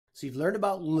So you've learned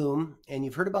about Loom and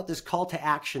you've heard about this call to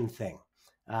action thing.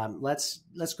 Let's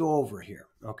go over here,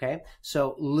 okay?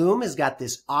 So Loom has got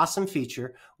this awesome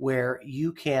feature where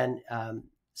you can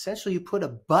essentially you put a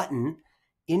button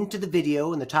into the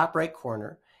video in the top right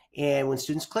corner, and when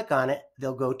students click on it,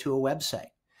 they'll go to a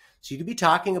website. So you could be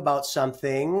talking about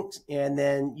something, and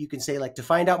then you can say, like, to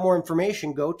find out more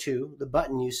information, go to the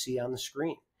button you see on the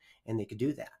screen, and they could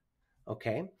do that.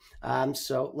 Okay,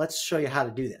 so let's show you how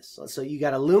to do this. So you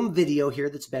got a Loom video here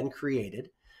that's been created.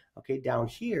 Okay, down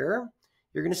here,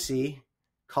 you're going to see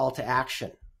call to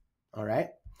action. All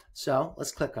right, so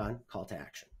let's click on call to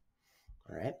action.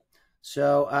 All right,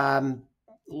 so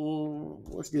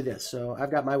let's do this. So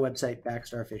I've got my website,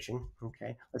 Backstar Fishing.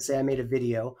 Okay, let's say I made a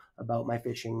video about my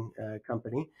fishing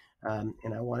company,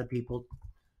 and I wanted people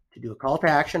to do a call to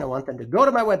action. I want them to go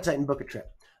to my website and book a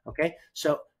trip. Okay,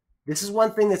 so this is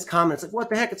one thing that's common. It's like,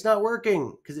 what the heck? It's not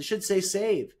working because it should say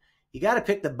save. You got to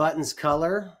pick the button's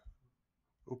color.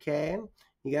 Okay,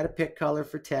 you got to pick color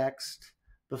for text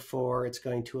before it's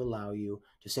going to allow you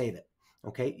to save it.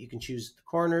 Okay, you can choose the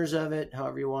corners of it,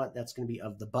 however you want. That's going to be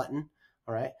of the button.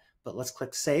 All right, but let's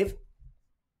click save.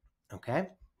 Okay,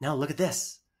 now look at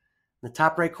this. In the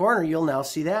top right corner, you'll now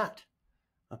see that.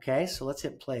 Okay, so let's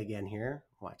hit play again here.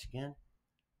 Watch again.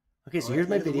 Okay, so here's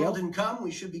my video. The world didn't come. We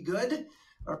should be good.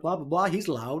 Or blah, blah, blah. He's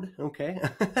loud. Okay.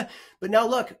 But now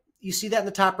look, you see that in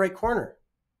the top right corner.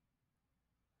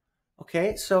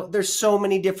 Okay, so there's so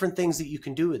many different things that you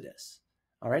can do with this.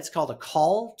 All right, it's called a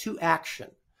call to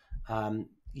action.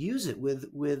 Use it with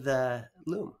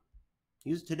Loom.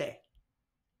 Use it today.